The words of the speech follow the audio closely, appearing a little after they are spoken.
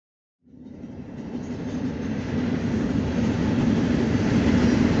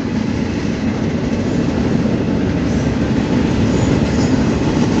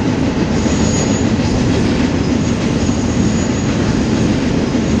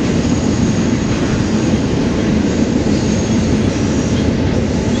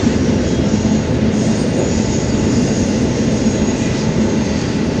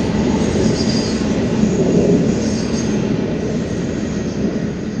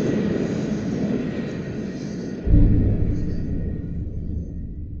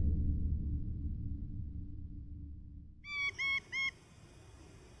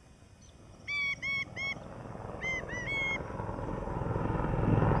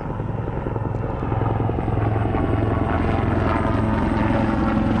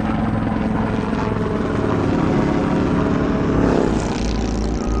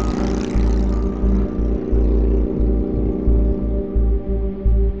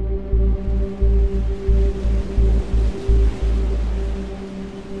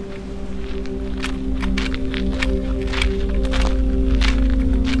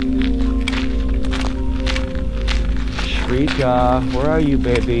Shrika, where are you,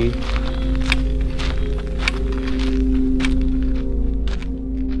 baby?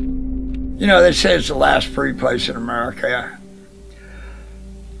 You know, they say it's the last free place in America.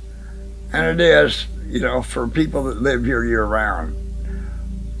 And it is, you know, for people that live here year round.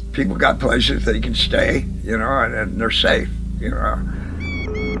 People got places they can stay, you know, and they're safe, you know.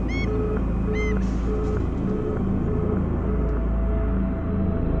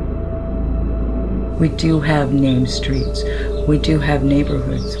 We do have named streets. We do have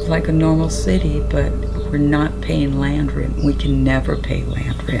neighborhoods, like a normal city, but we're not paying land rent. We can never pay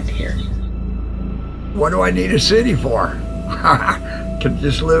land rent here. What do I need a city for? Can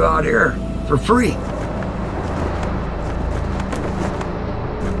just live out here for free.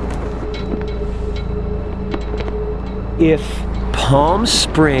 If Palm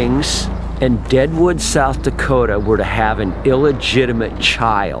Springs and Deadwood, South Dakota were to have an illegitimate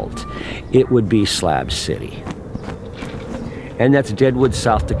child, it would be Slab City. And that's Deadwood,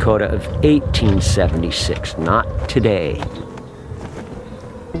 South Dakota of 1876, not today.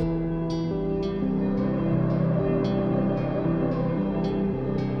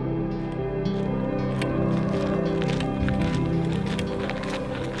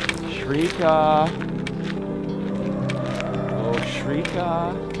 Shrika. Oh,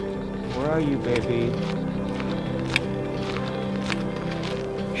 Shrika. Where are you, baby?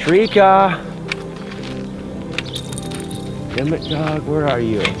 Shrika! Damn it, dog, where are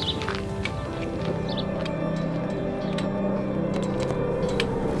you?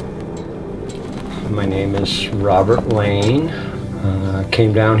 My name is Robert Lane.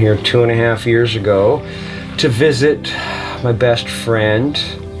 Came down here 2.5 years ago to visit my best friend,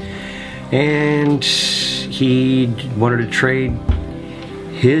 and he wanted to trade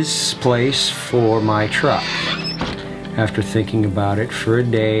his place for my truck. After thinking about it for a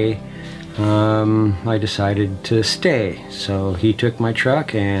day, I decided to stay. So he took my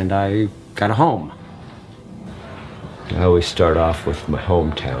truck and I got a home. I always start off with my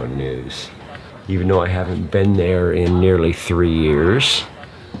hometown news. Even though I haven't been there in nearly 3 years,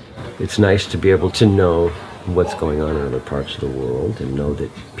 it's nice to be able to know what's going on in other parts of the world and know that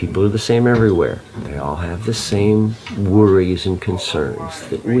people are the same everywhere. They all have the same worries and concerns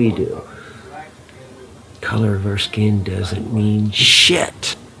that we do. Color of our skin doesn't mean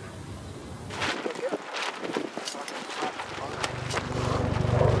shit.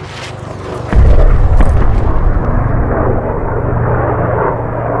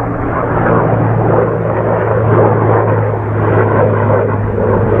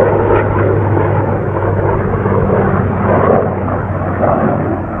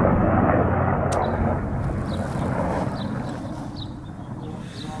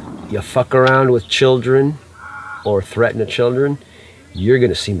 You fuck around with children or threaten the children, you're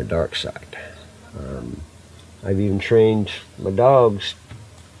gonna see my dark side. I've even trained my dogs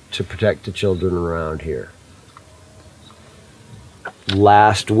to protect the children around here.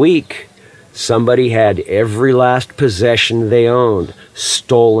 Last week, somebody had every last possession they owned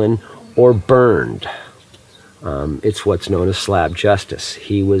stolen or burned. It's what's known as slab justice.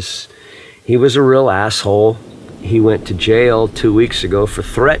 He was a real asshole. He went to jail 2 weeks ago for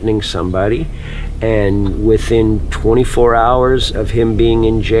threatening somebody, and within 24 hours of him being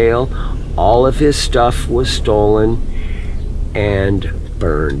in jail, all of his stuff was stolen and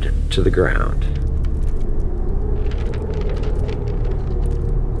burned to the ground.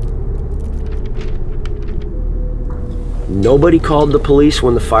 Nobody called the police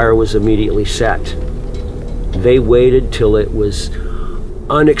when the fire was immediately set. They waited till it was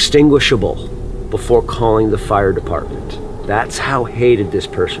unextinguishable before calling the fire department. That's how hated this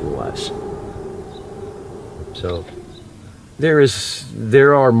person was. So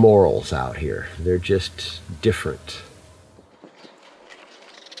there are morals out here. They're just different.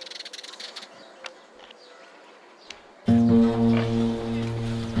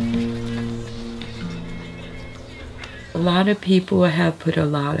 A lot of people have put a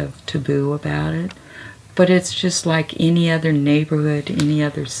lot of taboo about it, but it's just like any other neighborhood, any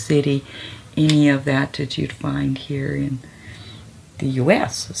other city, any of that you'd find here in the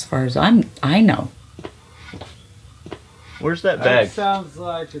U.S. as far as I know. Where's that bag? That sounds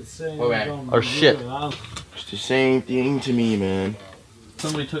like it's saying or shit. It's the same thing to me, man.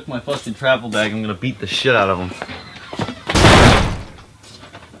 Somebody took my fucking travel bag. I'm gonna beat the shit out of them.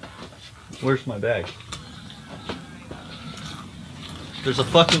 Where's my bag? There's a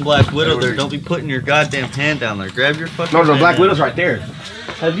fucking Black Widow there. Don't be putting your goddamn hand down there. Grab your fucking No, the hand Black down. Widow's right there.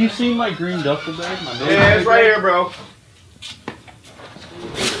 Have you seen my green duffel bag? Yeah, it's right here, bro.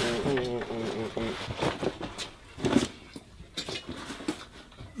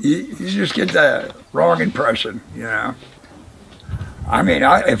 You just get the wrong impression, you know. I mean,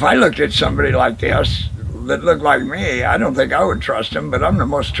 if I looked at somebody like this that looked like me, I don't think I would trust him, but I'm the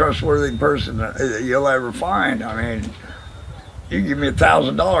most trustworthy person that you'll ever find. I mean, you give me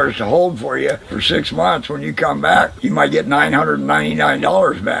 $1,000 to hold for you for 6 months. When you come back, you might get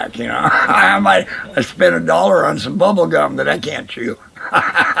 $999 back, you know. I might spend $1 on some bubble gum that I can't chew.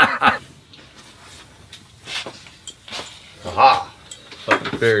 Aha!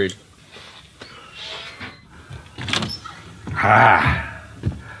 Fucking buried. Ah.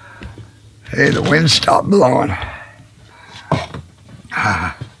 Hey, the wind stopped blowing.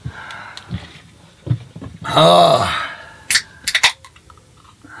 Ah. Oh.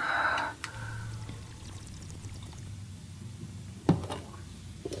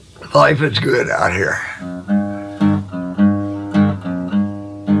 Life is good out here.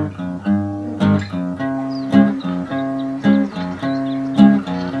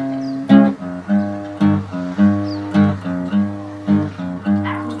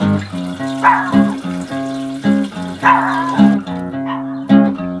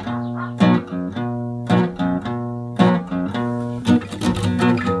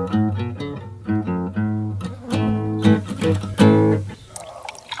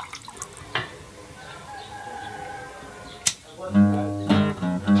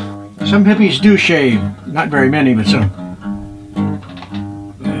 Some hippies do shave. Not very many, but some.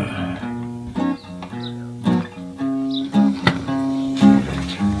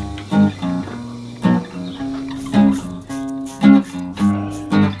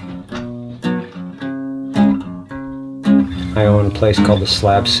 I own a place called the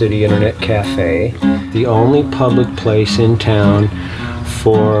Slab City Internet Cafe, the only public place in town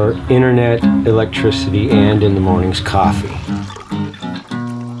for internet, electricity, and in the mornings coffee.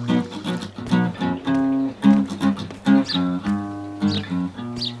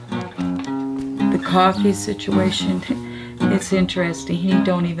 The coffee situation, it's interesting. He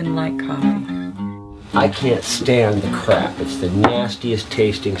don't even like coffee. I can't stand the crap. It's the nastiest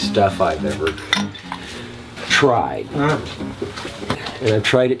tasting stuff I've ever tried. And I've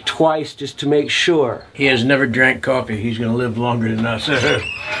tried it twice just to make sure. He has never drank coffee. He's going to live longer than us.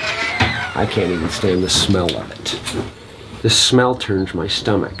 I can't even stand the smell of it. The smell turns my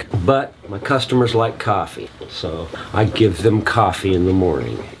stomach. But my customers like coffee, so I give them coffee in the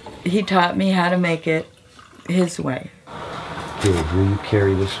morning. He taught me how to make it his way. Here, will you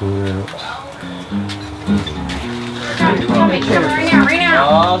carry this one out? Come right now.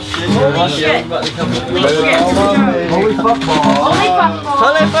 Oh shit. Holy shit. Holy fuck ball. Holy fuck ball.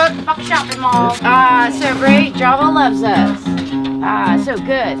 Holy fuck. Fuck shopping mall. So great. Java loves us. So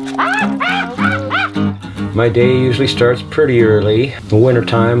good. My day usually starts pretty early. In the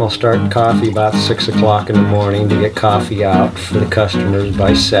wintertime, I'll start coffee about 6 o'clock in the morning to get coffee out for the customers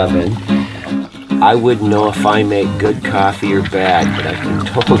by 7. I wouldn't know if I make good coffee or bad, but I've been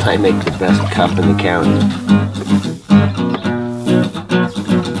told I make the best cup in the county.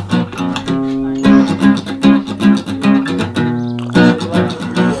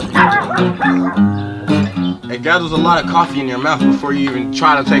 It gathers a lot of coffee in your mouth before you even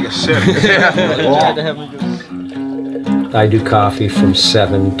try to take a sip. I do coffee from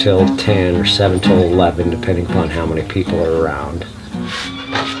 7 till 10 or 7 till 11, depending upon how many people are around.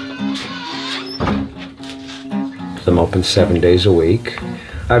 I'm open 7 days a week.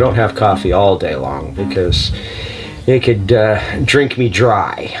 I don't have coffee all day long because it could drink me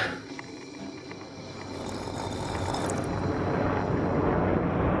dry.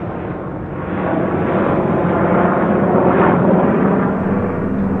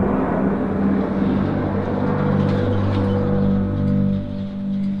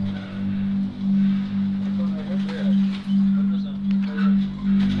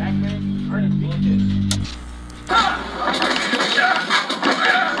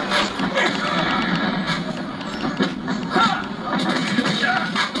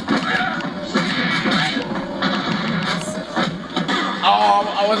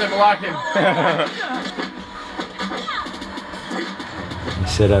 I wasn't blocking. I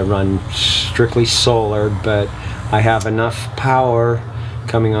said I run strictly solar, but I have enough power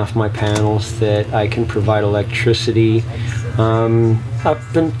coming off my panels that I can provide electricity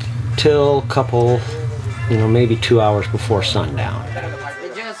up until a couple, maybe 2 hours before sundown.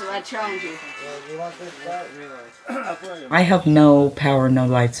 I have no power, no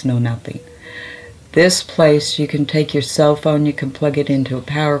lights, no nothing. This place, you can take your cell phone, you can plug it into a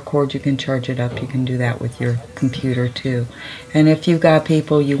power cord, you can charge it up, you can do that with your computer too. And if you've got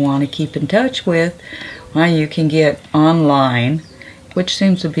people you want to keep in touch with, well, you can get online, which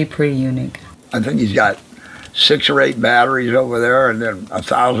seems to be pretty unique. I think he's got 6 or 8 batteries over there, and then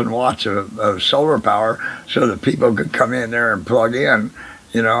 1,000 watts of solar power, so that people could come in there and plug in,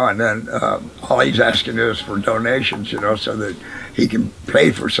 you know. And then all he's asking is for donations, you know, so that he can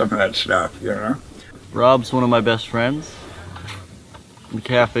pay for some of that stuff, you know. Rob's one of my best friends. The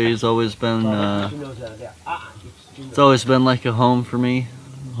cafe's always been, it's always been like a home for me,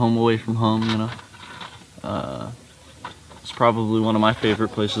 home away from home, you know. It's probably one of my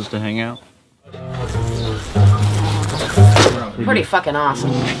favorite places to hang out. Pretty fucking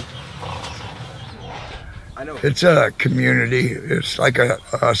awesome. It's a community. It's like a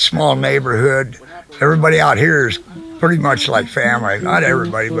small neighborhood. Everybody out here is pretty much like family. Not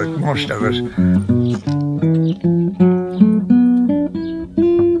everybody, but most of us.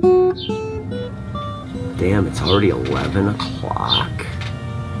 Damn, it's already 11 o'clock.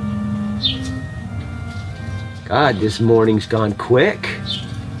 God, this morning's gone quick.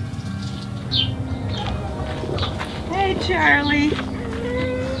 Hey, Charlie.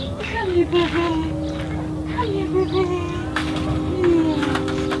 Come here, baby. Come here, baby. Yeah.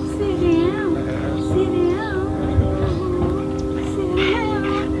 Sit down. Sit down. Sit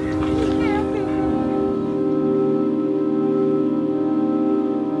down. Yeah, baby.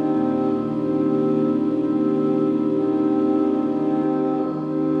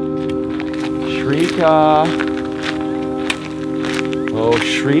 Shrika. Oh,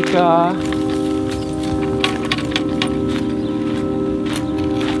 Shrika.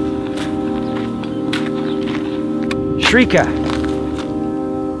 Shrika.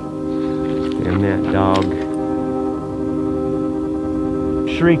 Damn that dog.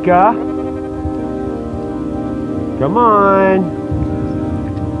 Shrika. Come on.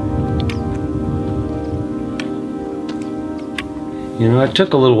 You know, it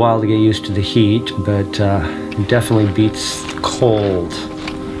took a little while to get used to the heat, but it definitely beats the cold.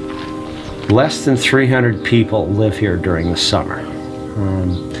 Less than 300 people live here during the summer.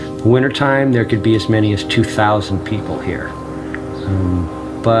 The wintertime, there could be as many as 2,000 people here.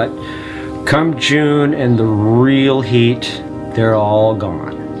 But come June and the real heat, they're all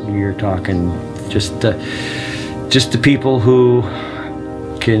gone. You're talking just the people who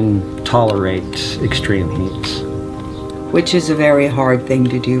can tolerate extreme heats. Which is a very hard thing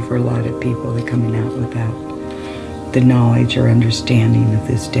to do for a lot of people that are coming out without the knowledge or understanding of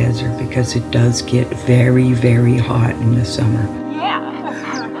this desert, because it does get very, very hot in the summer.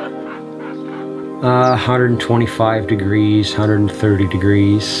 125 degrees, 130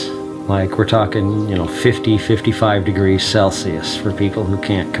 degrees. Like we're talking, you know, 50, 55 degrees Celsius for people who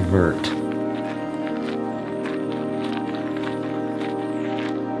can't convert.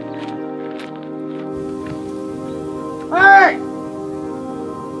 Hey!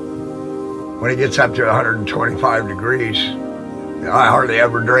 When it gets up to 125 degrees, I hardly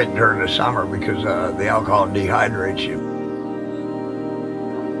ever drink during the summer because the alcohol dehydrates you.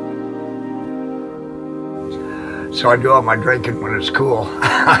 So I do all my drinking when it's cool.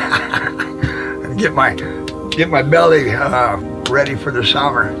 And get my belly ready for the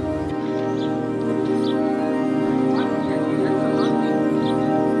summer.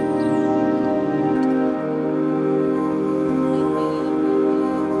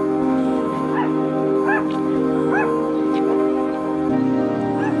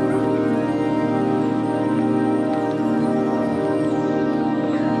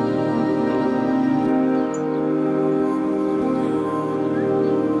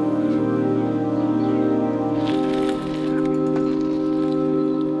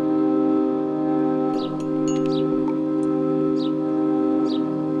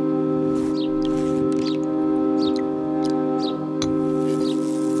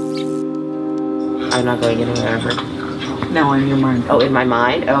 I'm not going anywhere ever. No, in your mind. Oh, in my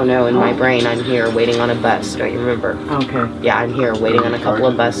mind? Oh no, in my brain I'm here waiting on a bus, don't you remember? Okay. Yeah, I'm here waiting on a couple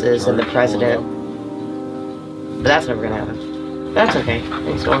of buses and the president. But that's never gonna happen. That's okay.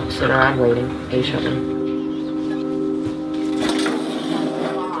 I still sit around waiting patiently.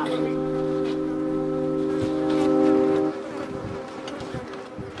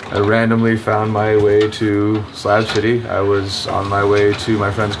 I randomly found my way to Slab City. I was on my way to my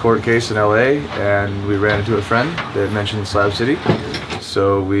friend's court case in LA, and we ran into a friend that mentioned Slab City.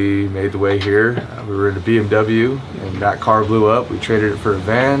 So we made the way here. We were in a BMW, and that car blew up. We traded it for a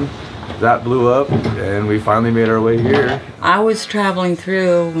van. That blew up, and we finally made our way here. I was traveling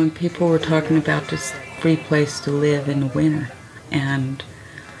through when people were talking about this free place to live in the winter, and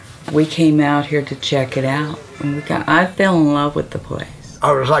we came out here to check it out. And I fell in love with the place.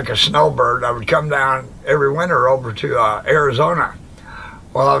 I was like a snowbird. I would come down every winter over to Arizona.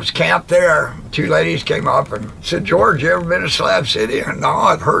 Well, I was camped there. Two ladies came up and said, "George, you ever been to Slab City?" And no,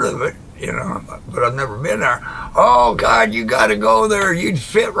 I've heard of it. you know, but I've never been there. Oh, God, you got to go there. You'd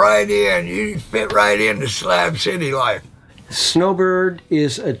fit right in. You'd fit right into Slab City life. Snowbird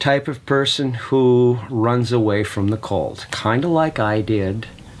is a type of person who runs away from the cold, kind of like I did,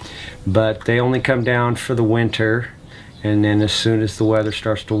 but they only come down for the winter, and then as soon as the weather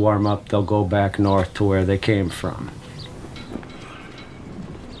starts to warm up, they'll go back north to where they came from.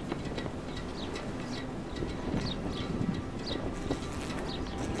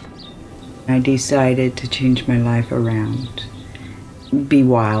 I decided to change my life around, be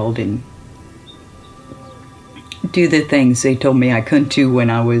wild and do the things they told me I couldn't do when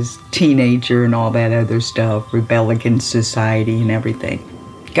I was a teenager and all that other stuff, rebel against society and everything.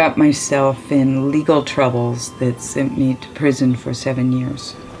 Got myself in legal troubles that sent me to prison for 7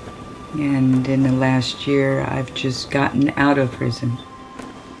 years. And in the last year, I've just gotten out of prison.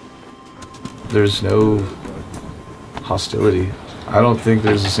 There's no hostility. I don't think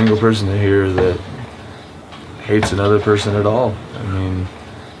there's a single person in here that hates another person at all. I mean,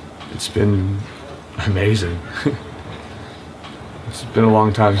 it's been amazing. It's been a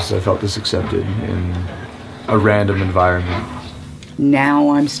long time since I felt this accepted in a random environment. Now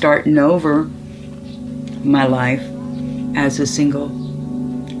I'm starting over my life as a single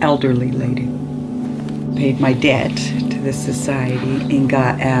elderly lady. Paid my debt to the society and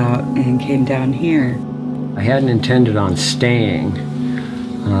got out and came down here. I hadn't intended on staying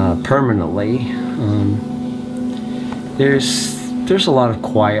permanently. There's a lot of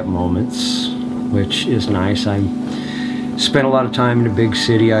quiet moments, which is nice. I spent a lot of time in a big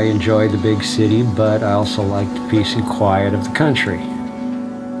city. I enjoy the big city, but I also like the peace and quiet of the country.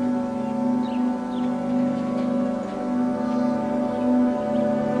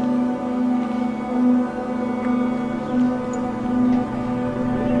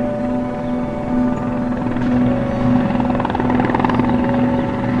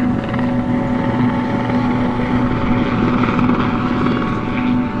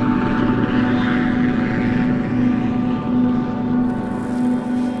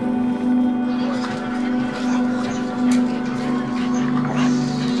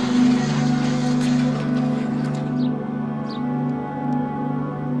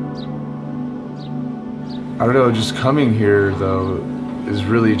 I don't know, just coming here though has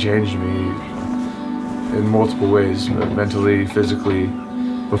really changed me in multiple ways, mentally, physically.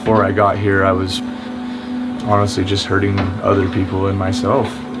 Before I got here, I was honestly just hurting other people and myself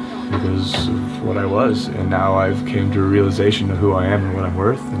because of what I was, and now I've came to a realization of who I am and what I'm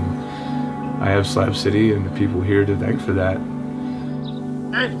worth, and I have Slab City and the people here to thank for that.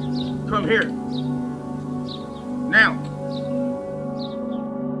 Hey, come here. Now.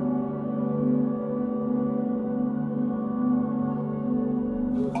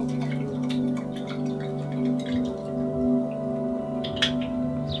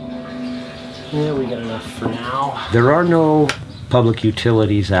 Yeah, we got enough for now. There are no public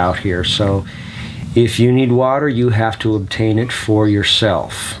utilities out here, so if you need water, you have to obtain it for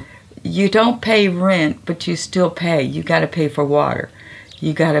yourself. You don't pay rent, but you still pay. You got to pay for water.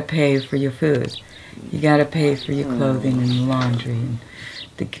 You got to pay for your food. You got to pay for your clothing and your laundry and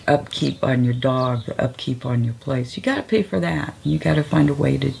the upkeep on your dog, the upkeep on your place. You got to pay for that. You got to find a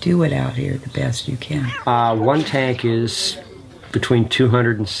way to do it out here the best you can. One tank is between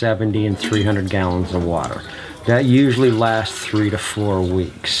 270 and 300 gallons of water. That usually lasts 3 to 4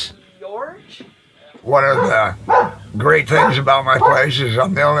 weeks. One of the great things about my place is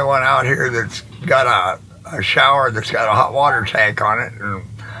I'm the only one out here that's got a shower that's got a hot water tank on it, and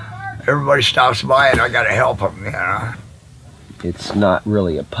everybody stops by and I got to help them, you know. It's not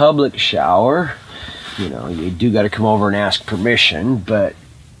really a public shower. You know, you do got to come over and ask permission, but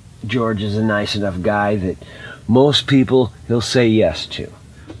George is a nice enough guy that most people he'll say yes to.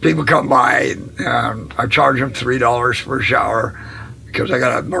 People come by, I charge them $3 for a shower because I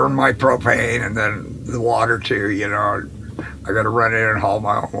got to burn my propane and then the water too, you know. I got to run in and haul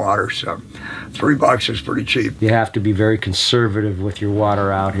my own water, so $3 is pretty cheap. You have to be very conservative with your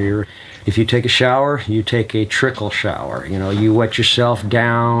water out here. If you take a shower, you take a trickle shower. You know, you wet yourself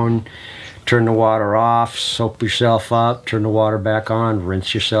down, turn the water off, soap yourself up, turn the water back on,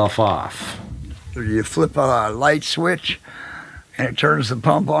 rinse yourself off. You flip a light switch and it turns the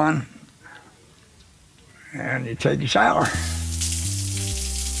pump on and you take a shower.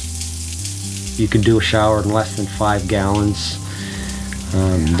 You can do a shower in less than 5 gallons.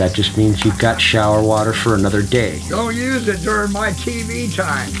 That just means you've got shower water for another day. Don't use it during my TV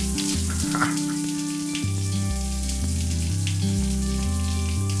time.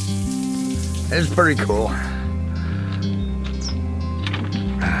 It's pretty cool.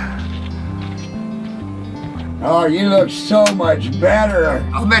 Oh, you look so much better.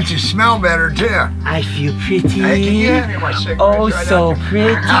 I'll bet you smell better too. I feel pretty. Hey, can you hand me my cigarettes? Oh, right so after?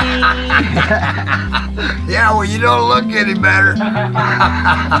 pretty. Yeah, well, you don't look any better.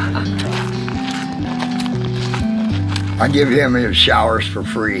 I give him his showers for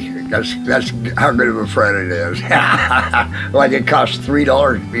free. That's how good of a friend it is. Like it costs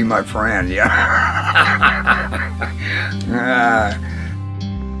 $3 to be my friend, yeah.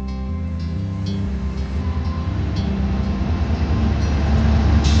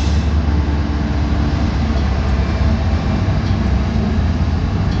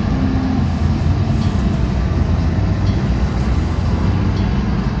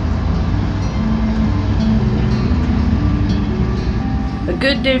 A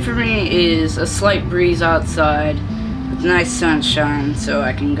good day for me is a slight breeze outside with nice sunshine so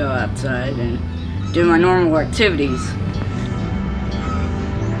I can go outside and do my normal activities.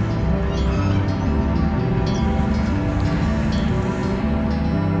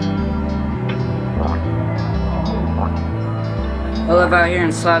 I live out here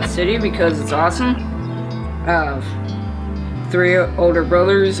in Slab City because it's awesome. I have 3 older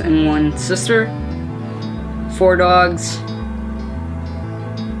brothers and 1 sister, 4 dogs.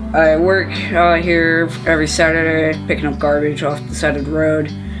 I work out here every Saturday picking up garbage off the side of the road.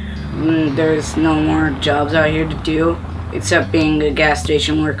 There's no more jobs out here to do except being a gas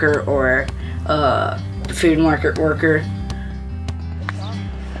station worker or the food market worker.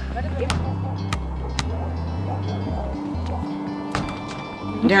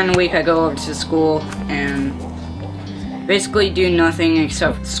 During the week I go over to school and basically do nothing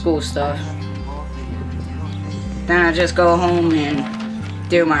except school stuff. Then I just go home and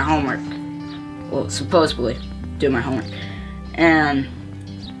do my homework. Well, supposedly do my homework. And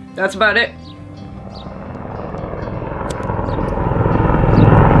that's about it.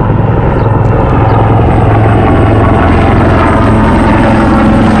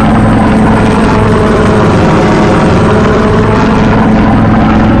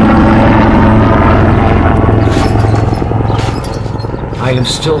 I am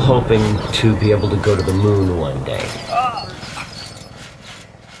still hoping to be able to go to the moon one day.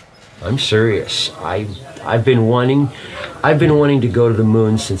 I'm serious. I've been wanting to go to the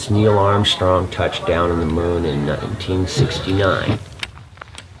moon since Neil Armstrong touched down on the moon in 1969.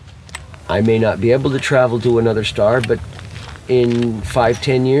 I may not be able to travel to another star, but in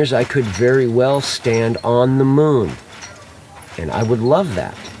 5-10 years I could very well stand on the moon. And I would love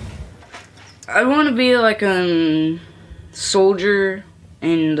that. I want to be like a soldier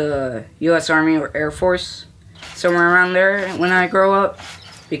in the U.S. Army or Air Force, somewhere around there when I grow up,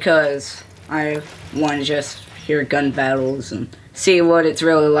 because I want to just hear gun battles and see what it's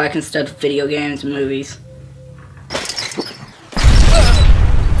really like instead of video games and movies.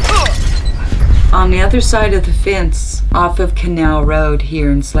 On the other side of the fence, off of Canal Road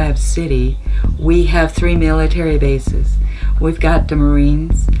here in Slab City, we have 3 military bases. We've got the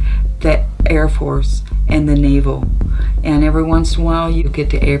Marines, the Air Force, and the Naval. And every once in a while you get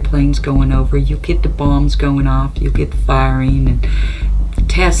the airplanes going over, you get the bombs going off, you get the firing, and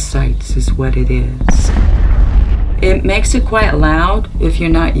test sites is what it is. It makes it quite loud if you're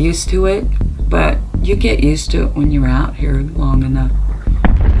not used to it, but you get used to it when you're out here long enough.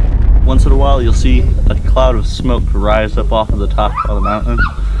 Once in a while you'll see a cloud of smoke rise up off of the top of the mountain,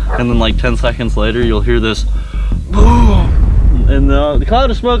 and then like 10 seconds later you'll hear this boom, and the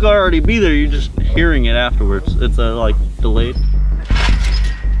cloud of smoke will already be there, you're just hearing it afterwards. It's like delayed.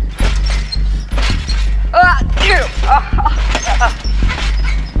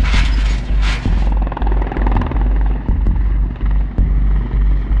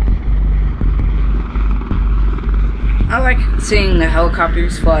 I like seeing the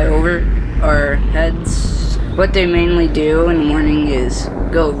helicopters fly over our heads. What they mainly do in the morning is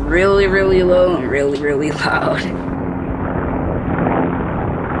go really, really low and really, really loud.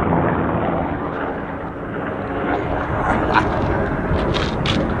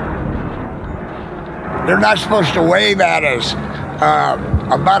 They're not supposed to wave at us.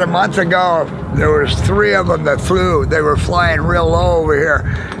 About a month ago, there was 3 of them that flew. They were flying real low over here.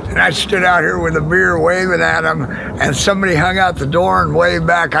 And I stood out here with a beer waving at them, and somebody hung out the door and waved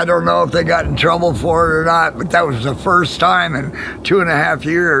back. I don't know if they got in trouble for it or not, but that was the first time in 2.5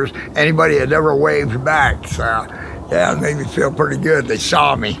 years anybody had ever waved back. So, yeah, it made me feel pretty good. They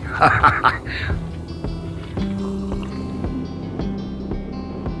saw me.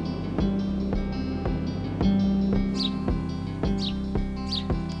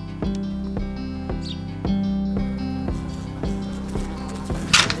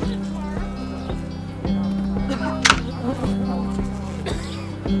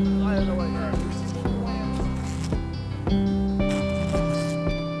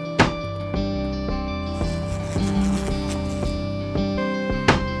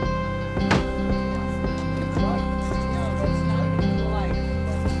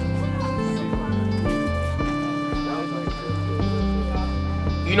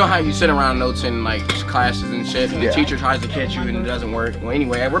 you know how you sit around notes in like classes and shit, and the teacher tries to catch you and it doesn't work. Well,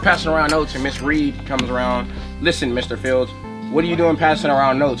 anyway, we're passing around notes and Miss Reed comes around. Listen, Mr. Fields, what are you doing passing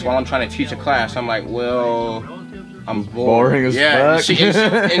around notes while I'm trying to teach a class? I'm like, well, I'm boring as fuck.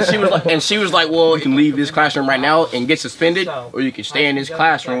 And she was like, well, you can leave this classroom right now and get suspended, or you can stay in this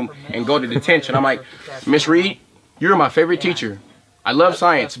classroom and go to detention. I'm like, Miss Reed, you're my favorite teacher. I love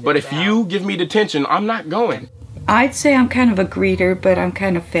science, but if you give me detention, I'm not going. I'd say I'm kind of a greeter, but I'm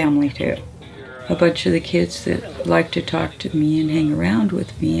kind of family too. A bunch of the kids that like to talk to me and hang around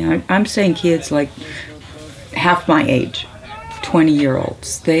with me, I'm saying kids like half my age,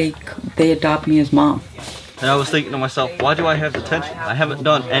 20-year-olds. They adopt me as mom. And I was thinking to myself, why do I have detention? I haven't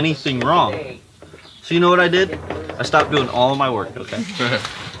done anything wrong. So you know what I did? I stopped doing all of my work, okay?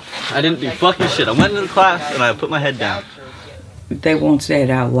 I didn't do fucking shit. I went into the class and I put my head down. They won't say it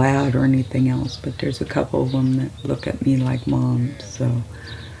out loud or anything else, but there's a couple of them that look at me like mom, so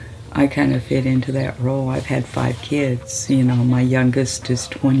I kind of fit into that role. I've had 5 kids, you know, my youngest is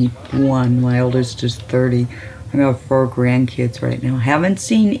 21, my oldest is 30. I have 4 grandkids right now. Haven't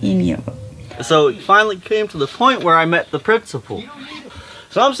seen any of them. So it finally came to the point where I met the principal.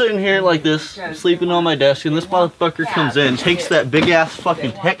 So I'm sitting here like this, sleeping on my desk, and this motherfucker comes in, takes that big ass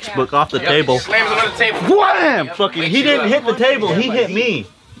fucking textbook off the table. Slams it on the table. Wham! Fucking, he didn't hit the table, he hit me.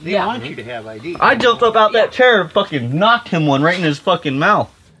 They want you to have ID. I jumped up out that chair and fucking knocked him one right in his fucking mouth.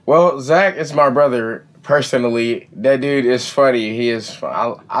 Well, Zach is my brother, personally. That dude is funny. He is,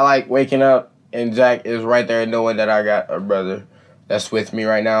 I like waking up and Zach is right there knowing that I got a brother that's with me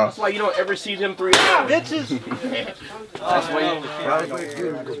right now. That's why you don't ever see them 3 bitches. That's why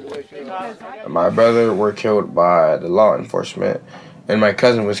my brother were killed by the law enforcement, and my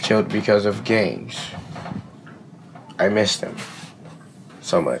cousin was killed because of gangs. I miss them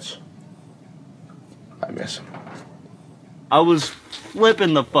so much. I miss them. I was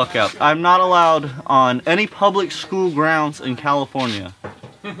flipping the fuck out. I'm not allowed on any public school grounds in California.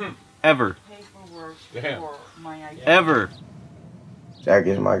 Ever. Damn. Ever. Jack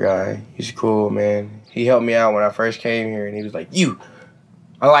is my guy. He's cool, man. He helped me out when I first came here, and he was like, "You,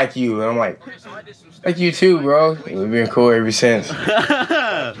 I like you," and I'm like, "Like you too, bro." And we've been cool ever since.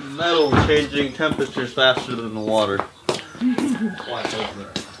 Metal changing temperatures faster than the water.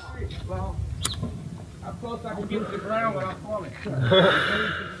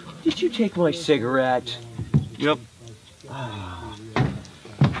 Did you take my cigarette? Yep.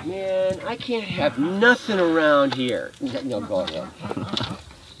 Man, I can't have nothing around here. No, go ahead.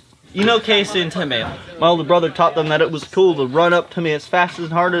 You know, Casey and Timmy, my older brother taught them that it was cool to run up to me as fast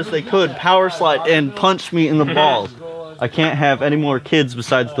and hard as they could, power slide, and punch me in the balls. I can't have any more kids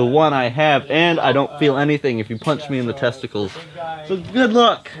besides the one I have, and I don't feel anything if you punch me in the testicles. So good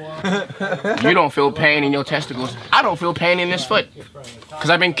luck. You don't feel pain in your testicles. I don't feel pain in this foot.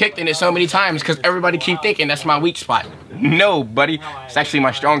 Because I've been kicked in it so many times because everybody keep thinking that's my weak spot. No, buddy. It's actually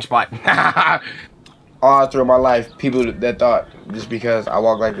my strong spot. All through my life, people that thought just because I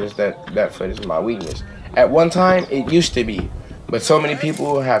walk like this, that foot is my weakness. At one time, it used to be. But so many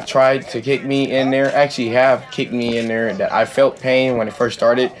people have tried to kick me in there, actually have kicked me in there, that I felt pain when it first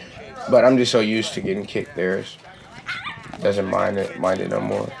started. But I'm just so used to getting kicked there. Doesn't mind it no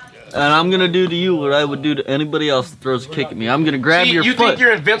more. And I'm gonna do to you what I would do to anybody else that throws a kick at me. I'm gonna grab your foot. You think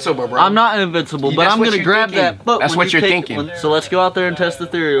you're invincible, bro. I'm not invincible, but I'm gonna grab that foot. That's what you're thinking. So let's go out there and test the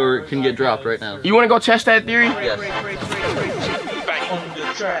theory, or it can get dropped right now. You wanna go test that theory? Yes.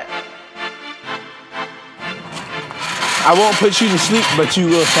 I won't put you to sleep, but you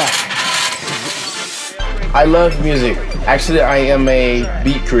will tap. I love music. Actually, I am a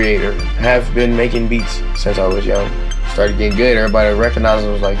beat creator. I have been making beats since I was young. Started getting good. Everybody recognized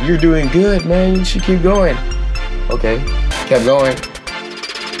it, was like, "You're doing good, man. You should keep going." Okay, kept going.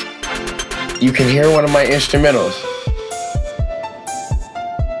 You can hear one of my instrumentals.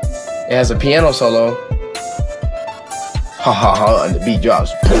 It has a piano solo. Ha ha ha, and the beat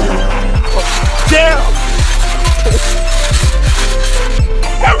drops. Damn!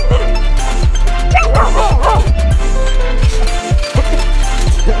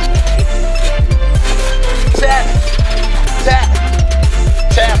 Tap, tap,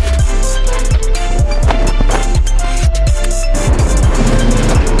 tap.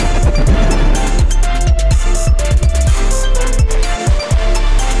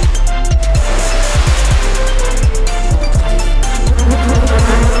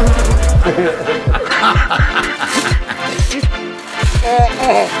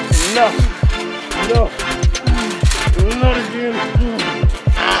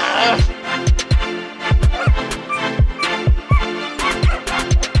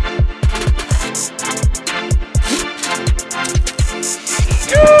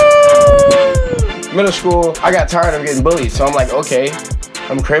 middle school, I got tired of getting bullied. So I'm like, okay,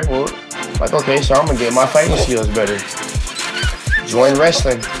 I'm crippled. Like, okay, so I'm gonna get my fighting skills better. Join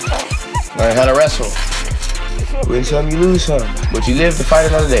wrestling. Learn how to wrestle. Win some, you lose some. But you live to fight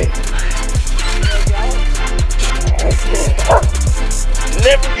another day.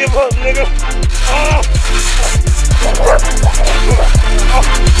 Never give up, nigga.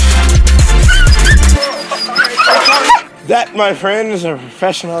 That, my friend, is a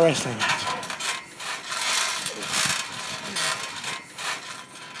professional wrestling match.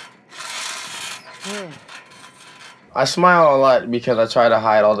 I smile a lot because I try to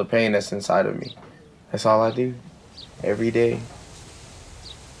hide all the pain that's inside of me. That's all I do, every day.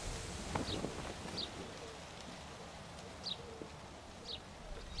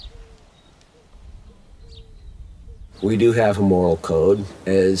 We do have a moral code.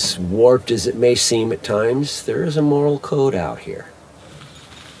 As warped as it may seem at times, there is a moral code out here.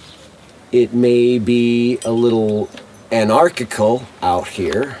 It may be a little anarchical out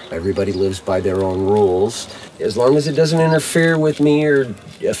here. Everybody lives by their own rules. As long as it doesn't interfere with me or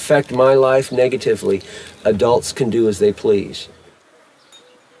affect my life negatively, adults can do as they please.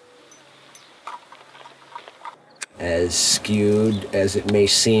 As skewed as it may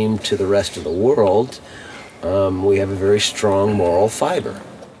seem to the rest of the world, we have a very strong moral fiber.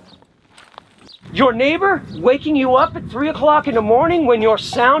 Your neighbor waking you up at 3 o'clock in the morning when you're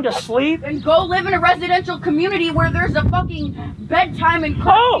sound asleep? And go live in a residential community where there's a fucking bedtime and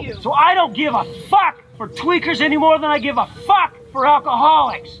curfew. Oh, so I don't give a fuck for tweakers any more than I give a fuck for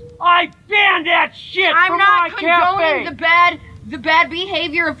alcoholics. I ban that shit from my cafe. I'm not condoning the bad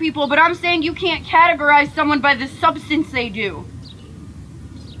behavior of people, but I'm saying you can't categorize someone by the substance they do.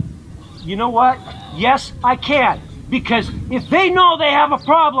 You know what? Yes, I can. Because if they know they have a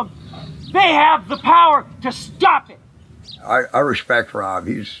problem, they have the power to stop it. I respect Rob.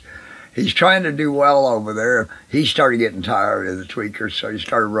 He's trying to do well over there. He started getting tired of the tweakers, so he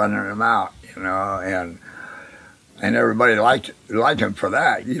started running them out, you know, and everybody liked him for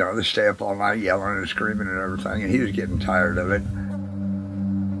that, you know, they stay up all night yelling and screaming and everything, and he was getting tired of it.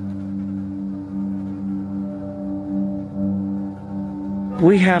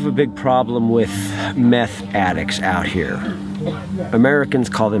 We have a big problem with meth addicts out here. Americans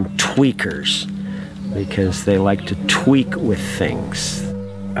call them tweakers because they like to tweak with things.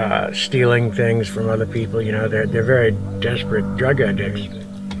 Stealing things from other people, you know, they're very desperate drug addicts.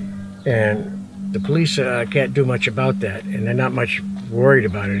 And the police can't do much about that, and they're not much worried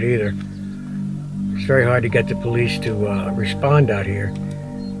about it either. It's very hard to get the police to respond out here.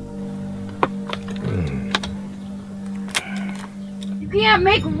 You can't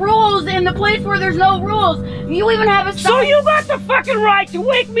make rules in the place where there's no rules. You even have a sign. So you got the fucking right to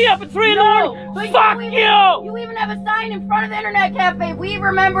wake me up at 3 in the morning? Fuck you! You even have a sign in front of the internet cafe. We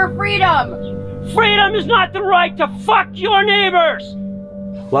remember freedom. Freedom is not the right to fuck your neighbors.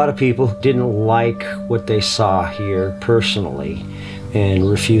 A lot of people didn't like what they saw here personally and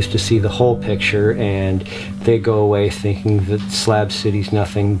refused to see the whole picture, and they go away thinking that Slab City's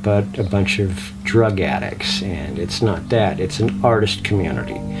nothing but a bunch of drug addicts, and it's not that. It's an artist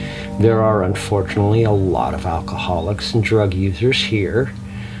community. There are unfortunately a lot of alcoholics and drug users here.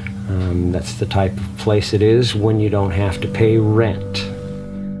 That's the type of place it is when you don't have to pay rent.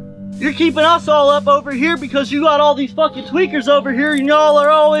 You're keeping us all up over here because you got all these fucking tweakers over here and y'all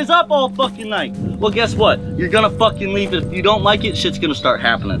are always up all fucking night. Well, guess what? You're gonna fucking leave. If you don't like it, shit's gonna start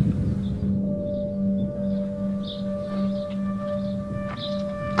happening.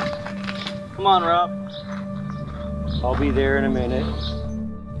 Come on, Rob. I'll be there in a minute.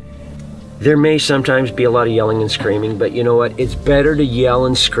 There may sometimes be a lot of yelling and screaming, but you know what? It's better to yell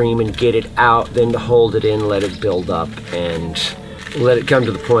and scream and get it out than to hold it in, let it build up, and let it come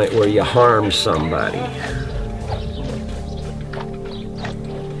to the point where you harm somebody.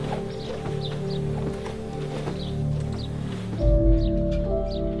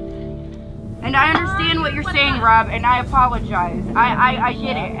 And I understand what you're saying, Rob, and I apologize. I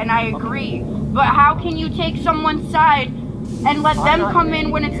get it, and I agree. But how can you take someone's side and let them come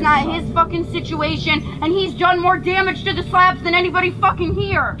in when it's not his fucking situation, and he's done more damage to the slabs than anybody fucking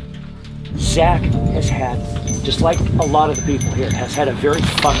here? Zach has had, just like a lot of the people here, has had a very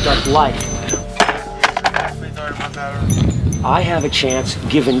fucked up life. I have a chance,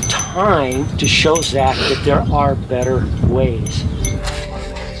 given time, to show Zach that there are better ways.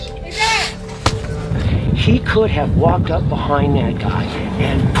 He could have walked up behind that guy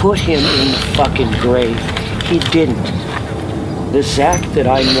and put him in the fucking grave. He didn't. The Zach that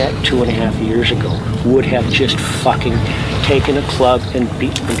I met 2.5 years ago would have just fucking taken a club and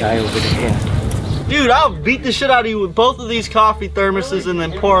beaten the guy over the head. Dude, I'll beat the shit out of you with both of these coffee thermoses and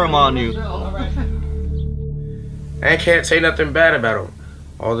then pour them on you. I can't say nothing bad about him.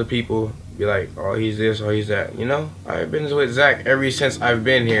 All the people be like, oh, he's this, oh, he's that. You know, I've been with Zach ever since I've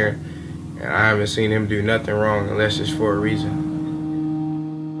been here, and I haven't seen him do nothing wrong unless it's for a reason.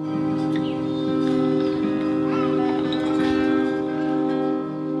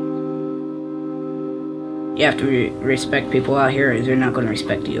 You have to respect people out here, or they're not going to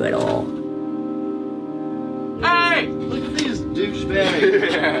respect you at all. Hey! Look at these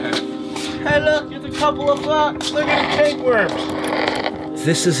douchebags. Hey, look, it's a couple of look at the tapeworms.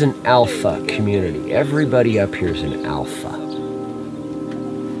 This is an alpha community. Everybody up here is an alpha.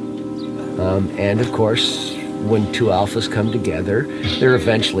 And of course, when two alphas come together, they're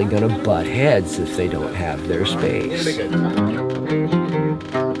eventually going to butt heads if they don't have their space.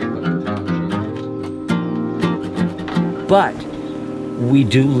 But we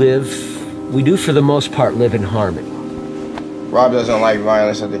do for the most part live in harmony. Rob doesn't like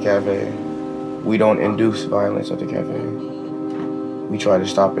violence at the cafe. We don't induce violence at the cafe. We try to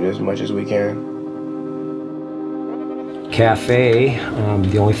stop it as much as we can. Cafe,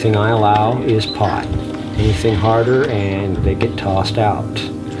 the only thing I allow is pot. Anything harder and they get tossed out.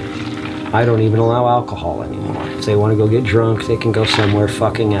 I don't even allow alcohol anymore. If they want to go get drunk, they can go somewhere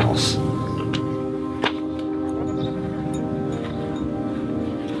fucking else.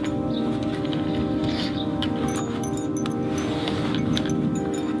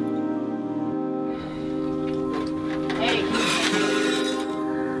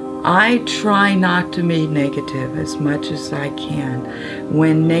 I try not to be negative as much as I can.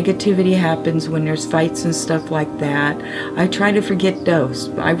 When negativity happens, when there's fights and stuff like that, I try to forget those.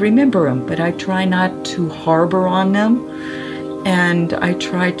 I remember them, but I try not to harbor on them. And I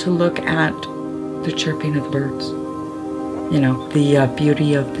try to look at the chirping of the birds. You know, the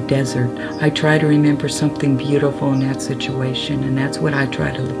beauty of the desert. I try to remember something beautiful in that situation, and that's what I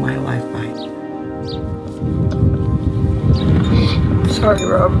try to live my life by. Sorry,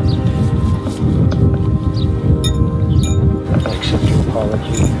 Rob. I accept your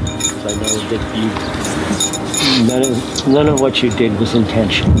apology. I know that none of what you did was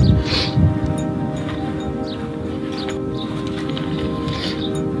intentional.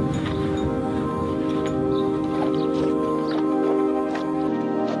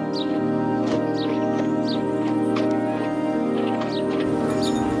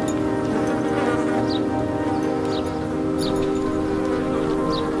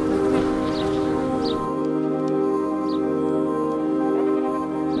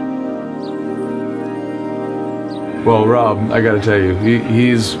 Well, Rob, I gotta tell you,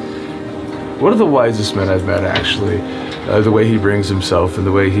 he's one of the wisest men I've met, actually. The way he brings himself and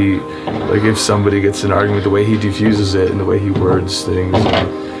the way he, like if somebody gets in an argument, the way he diffuses it and the way he words things.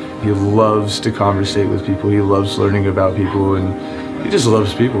 He loves to conversate with people. He loves learning about people, and he just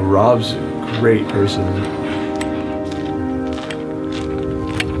loves people. Rob's a great person.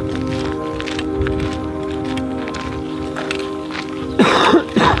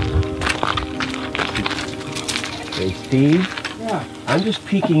 Hey, Steve? Yeah. I'm just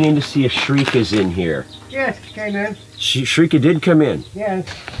peeking in to see if Shrika's in here. Yes, came in. Shrika did come in. Yes.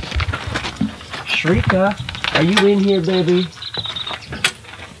 Shrika, are you in here, baby?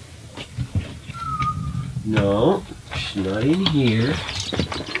 No, she's not in here.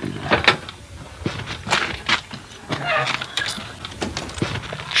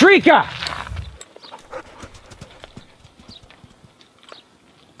 Shrika!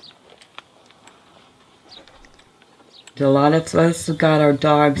 A lot of us have got our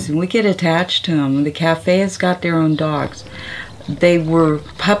dogs, and we get attached to them. The cafe has got their own dogs. They were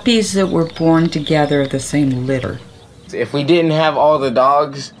puppies that were born together, the same litter. If we didn't have all the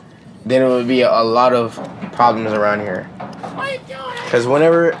dogs, then it would be a lot of problems around here. Because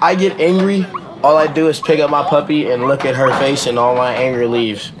whenever I get angry, all I do is pick up my puppy and look at her face, and all my anger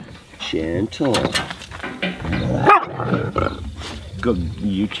leaves. Gentle. Good.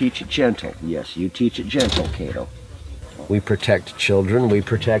 You teach it gentle. Yes, you teach it gentle, Cato. We protect children, we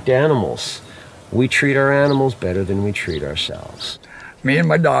protect animals. We treat our animals better than we treat ourselves. Me and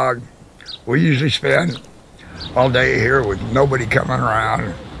my dog, we usually spend all day here with nobody coming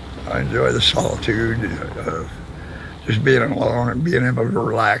around. I enjoy the solitude of just being alone and being able to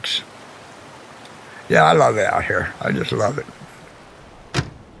relax. Yeah, I love it out here. I just love it.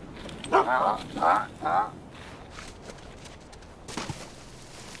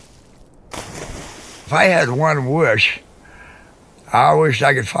 If I had one wish, I wish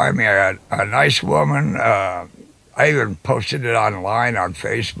I could find me a nice woman. I even posted it online on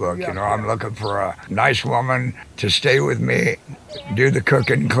Facebook. You know, I'm looking for a nice woman to stay with me, do the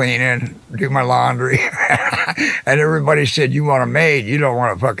cooking, cleaning, do my laundry. And everybody said, you want a maid, you don't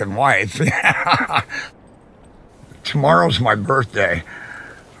want a fucking wife. tomorrow's my birthday.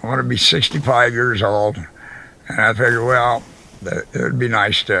 I want to be 65 years old. And I figured, well, it would be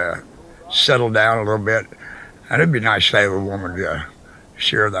nice to settle down a little bit. And it'd be nice to have a woman to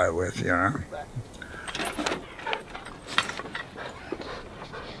share that with, you know.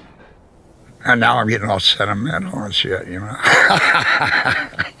 And now I'm getting all sentimental and shit, you know.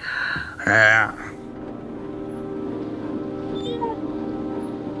 Yeah.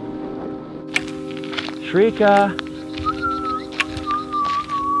 Shrika.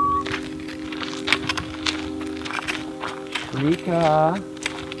 Shrika.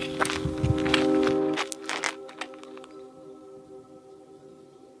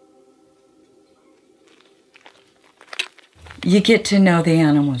 You get to know the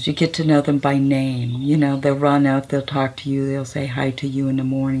animals. You get to know them by name. You know, they'll run out, they'll talk to you, they'll say hi to you in the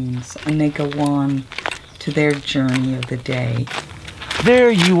mornings, and they go on to their journey of the day.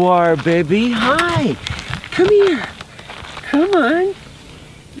 There you are, baby. Hi. Come here. Come on.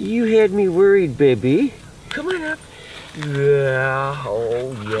 You had me worried, baby. Come on up. Yeah.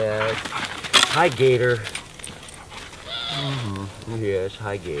 Oh, yes. Hi, Gator. Yes,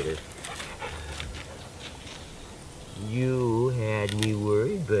 hi, Gator. You had me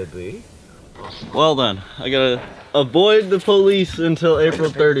worried, baby. Well then, I gotta avoid the police until April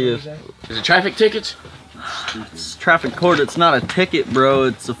 30th. Is it traffic tickets? It's traffic court. It's not a ticket, bro.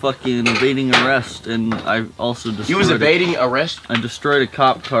 It's a fucking evading arrest, and I also destroyed. You was evading arrest? I destroyed a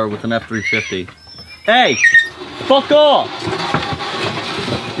cop car with an F-350. Hey, fuck off!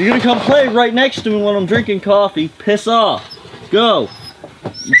 You're gonna come play right next to me when I'm drinking coffee. Piss off. Go.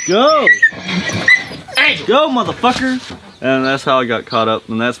 Go. Hey, go, motherfucker! And that's how I got caught up,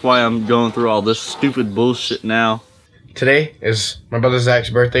 and that's why I'm going through all this stupid bullshit now. Today is my brother Zach's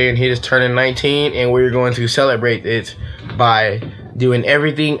birthday, and he is turning 19, and we're going to celebrate it by doing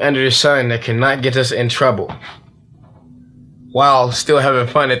everything under the sun that cannot get us in trouble, while still having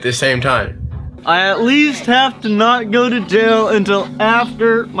fun at the same time. I at least have to not go to jail until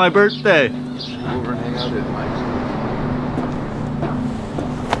after my birthday. Over and hang out at Mike's.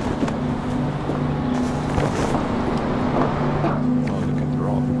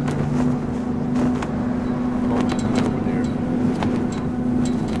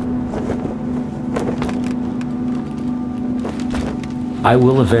 I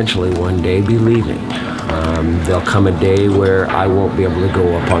will eventually one day be leaving. There'll come a day where I won't be able to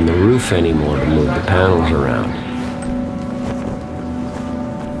go up on the roof anymore to move the panels around.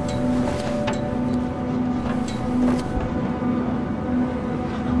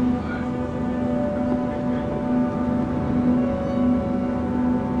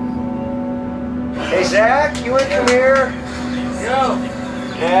 Hey Zach, you wanna come here? Yo.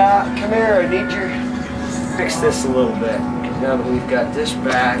 Yeah, come here. I need your fix this a little bit. Now that we've got this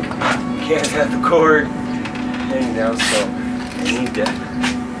back, can't have the cord hanging down, so I need to.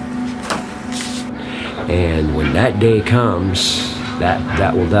 And when that day comes,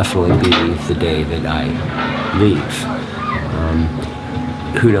 that will definitely be the day that I leave.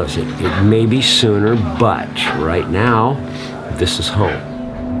 Who knows? It may be sooner, but right now, this is home.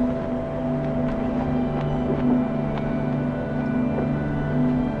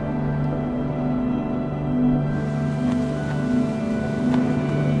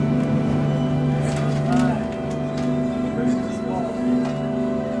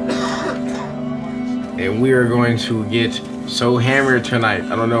 And we are going to get so hammered tonight.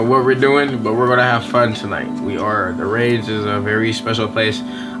 I don't know what we're doing, but we're gonna have fun tonight. We are. The Range is a very special place.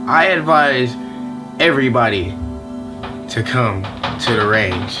 I advise everybody to come to the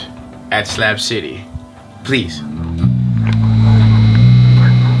Range at Slab City. Please.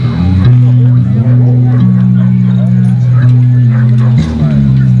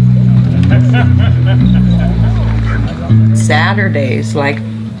 Saturdays, like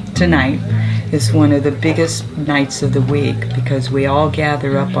tonight, is one of the biggest nights of the week because we all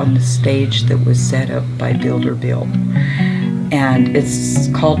gather up on the stage that was set up by Builder Bill. And it's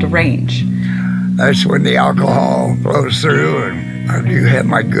called the Range. That's when the alcohol flows through, and I do have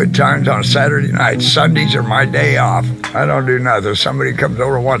my good times on Saturday nights. Sundays are my day off. I don't do nothing. If somebody comes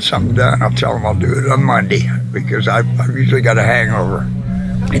over and wants something done, I'll tell them I'll do it on Monday because I've usually got a hangover.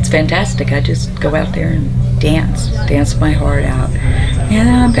 It's fantastic. I just go out there and dance my heart out. And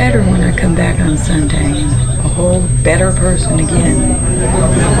I'm better when I come back on Sunday. A whole better person again.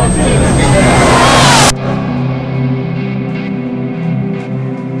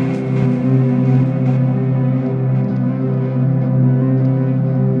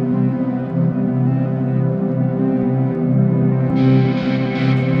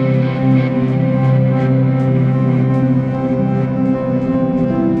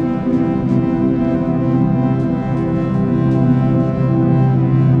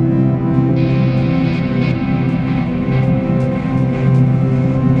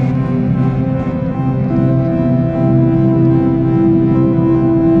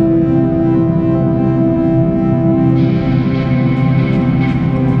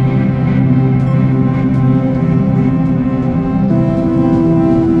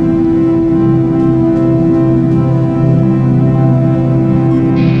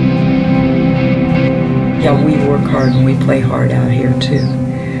 hard, and we play hard out here too.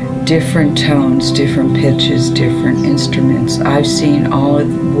 Different tones, different pitches, different instruments. I've seen all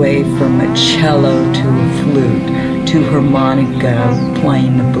the way from a cello to a flute to harmonica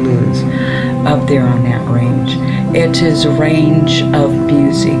playing the blues up there on that range. It is a range of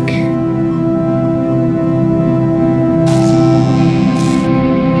music.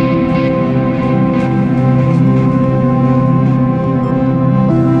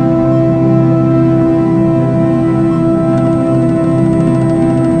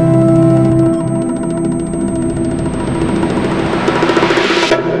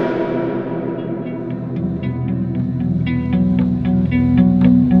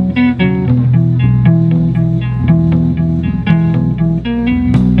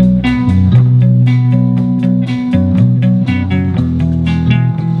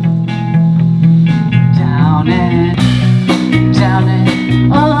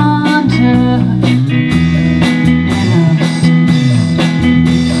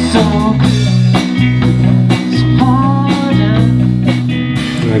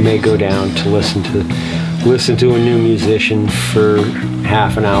 Go down to listen to a new musician for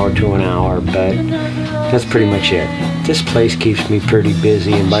half an hour to an hour, but that's pretty much it. This place keeps me pretty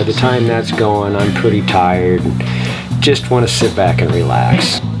busy, and by the time that's going, I'm pretty tired and just want to sit back and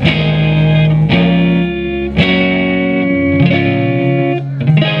relax.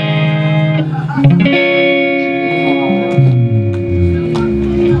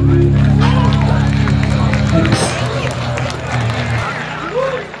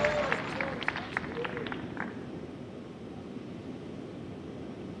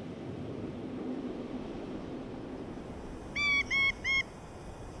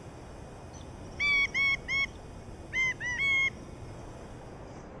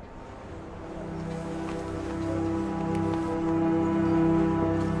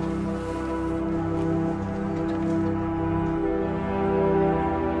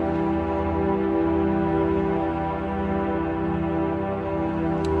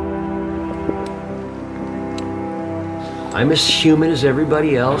 I'm as human as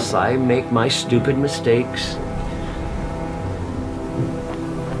everybody else. I make my stupid mistakes.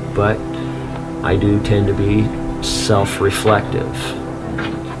 But I do tend to be self-reflective.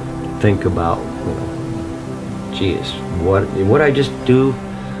 Think about, geez, what I just do,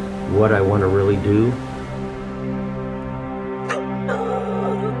 what I want to really do.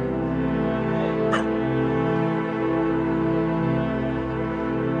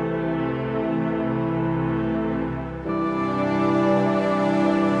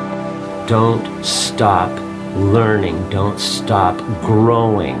 Don't stop learning. Don't stop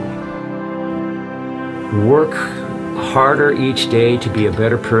growing. Work harder each day to be a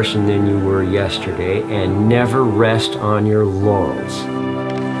better person than you were yesterday, and never rest on your laurels.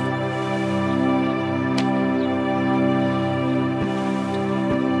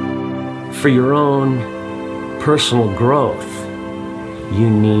 For your own personal growth, you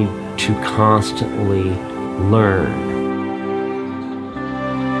need to constantly learn.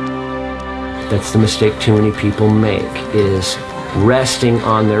 That's the mistake too many people make, is resting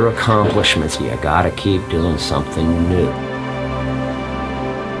on their accomplishments. You gotta keep doing something new.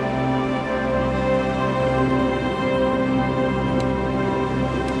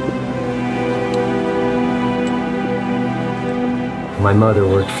 My mother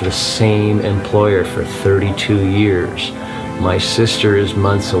worked for the same employer for 32 years. My sister is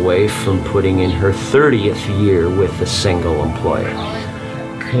months away from putting in her 30th year with a single employer.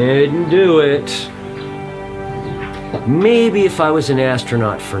 Couldn't do it. Maybe if I was an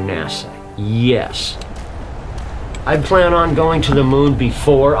astronaut for NASA, yes. I'd plan on going to the moon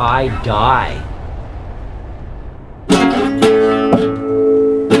before I die.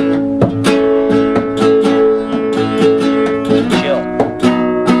 Chill.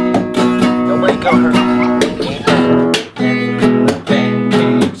 Nobody got hurt.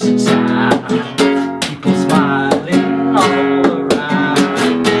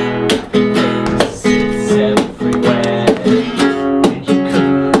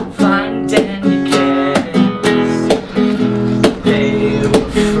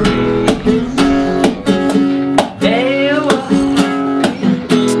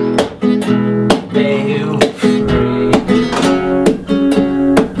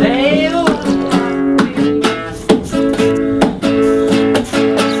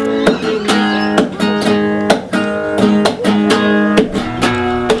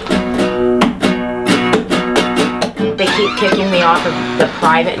 Kicking me off of the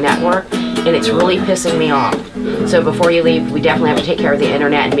private network, and it's really pissing me off. So before you leave, we definitely have to take care of the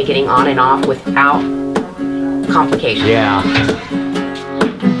internet and be getting on and off without complications. Yeah.